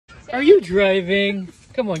Are you driving?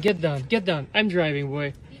 Come on, get down. Get down. I'm driving,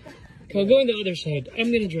 boy. Come on, go on the other side.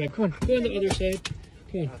 I'm gonna drive. Come on, go on the other side.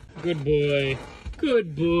 Come on. Good boy.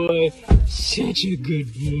 Good boy. Such a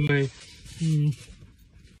good boy.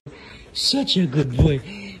 Such a good boy.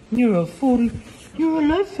 You're a fool. You're a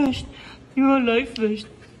life vest. You're a life vest.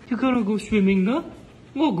 You gotta go swimming now?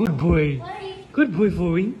 Oh, good boy. Good boy,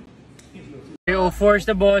 Foey. Oh, force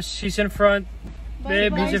the boss. She's in front.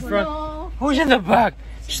 Babe, he's in front. Who's in the back?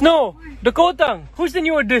 Snow! Dakotang! Who's the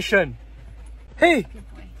new addition? Hey!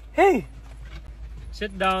 Hey!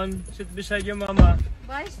 Sit down. Sit beside your mama.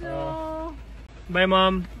 Bye, Snow. Bye,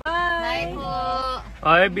 Mom. Bye. Bye po.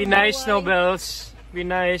 Ay, be nice, Snowbells. Be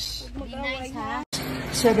nice. Be nice, ha?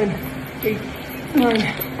 7, 8, 9,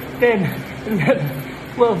 10,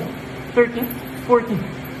 11, 12, 13, 14,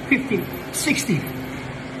 15, 16,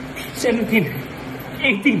 17,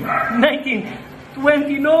 18, 19,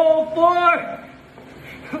 20, no, 4!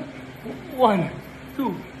 1,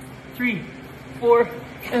 2, 3, 4,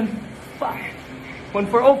 and 5. 1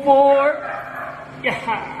 for 04.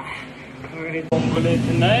 Yeah! We're gonna vongole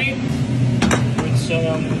tonight with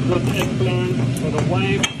some good eggplant for the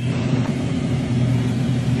wife.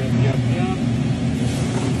 Yep.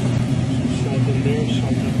 Salt in there,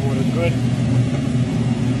 salt and water good.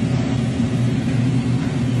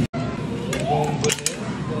 Vongole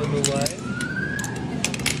for the wife.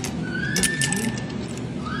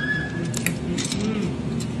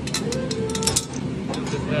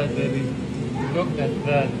 Look at that, baby. Look at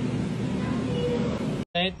that.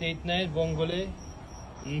 Date night, vongole.